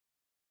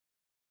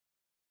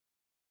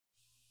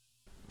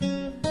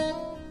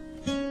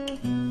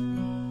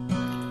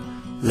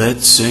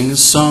Let's sing a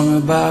song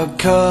about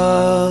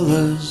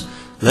colors.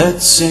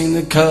 Let's sing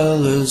the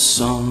colors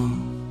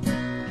song.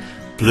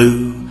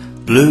 Blue,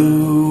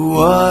 blue,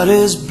 what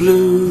is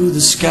blue? The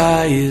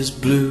sky is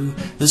blue,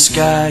 the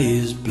sky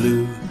is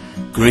blue.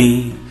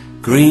 Green,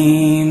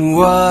 green,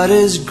 what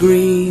is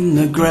green?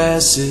 The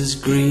grass is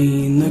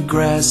green, the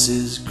grass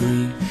is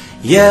green.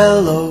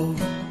 Yellow,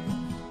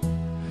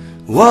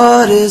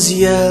 what is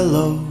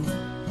yellow?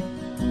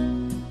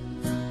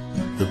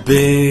 The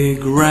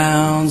big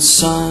round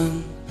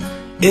sun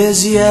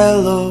is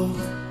yellow.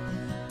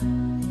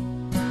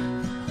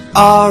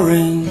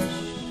 Orange,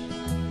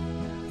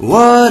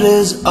 what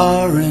is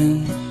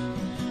orange?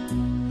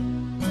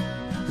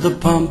 The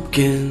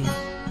pumpkin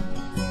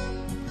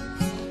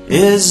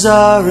is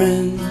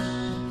orange.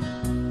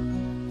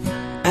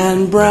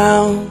 And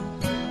brown,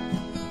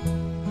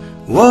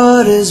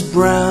 what is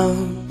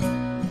brown?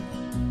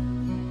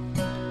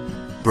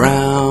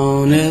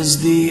 Brown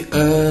is the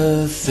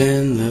earth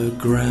and the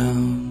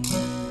ground.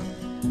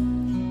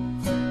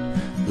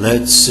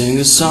 Let's sing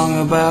a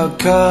song about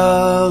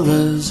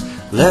colors.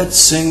 Let's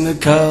sing the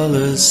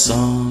colors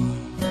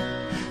song.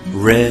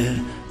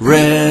 Red,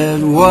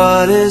 red,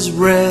 what is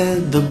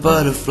red? The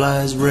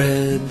butterfly's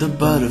red, the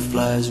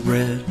butterfly's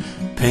red.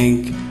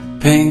 Pink,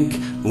 pink,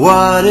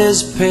 what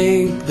is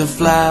pink? The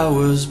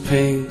flower's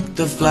pink,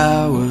 the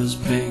flower's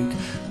pink.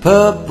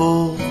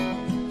 Purple,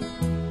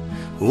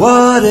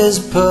 what is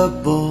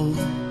purple?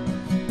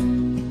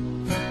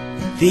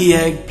 The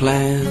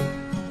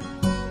eggplant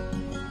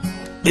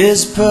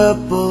is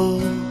purple.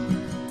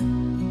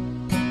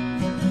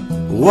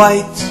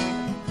 White,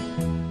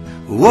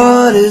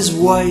 what is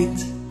white?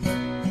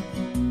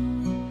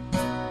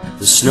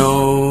 The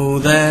snow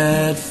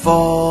that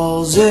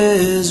falls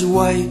is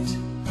white.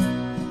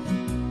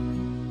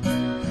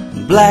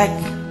 Black,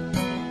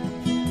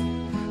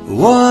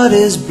 what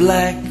is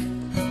black?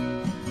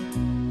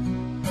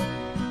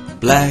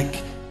 Black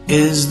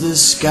is the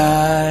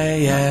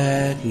sky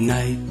at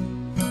night.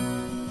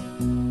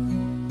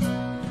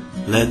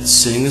 Let's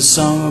sing a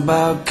song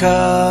about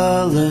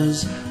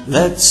colors.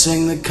 Let's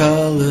sing the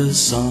colors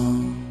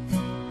song.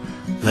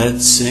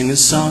 Let's sing a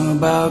song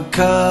about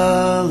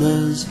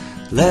colors.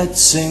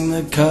 Let's sing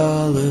the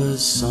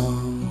colors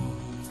song.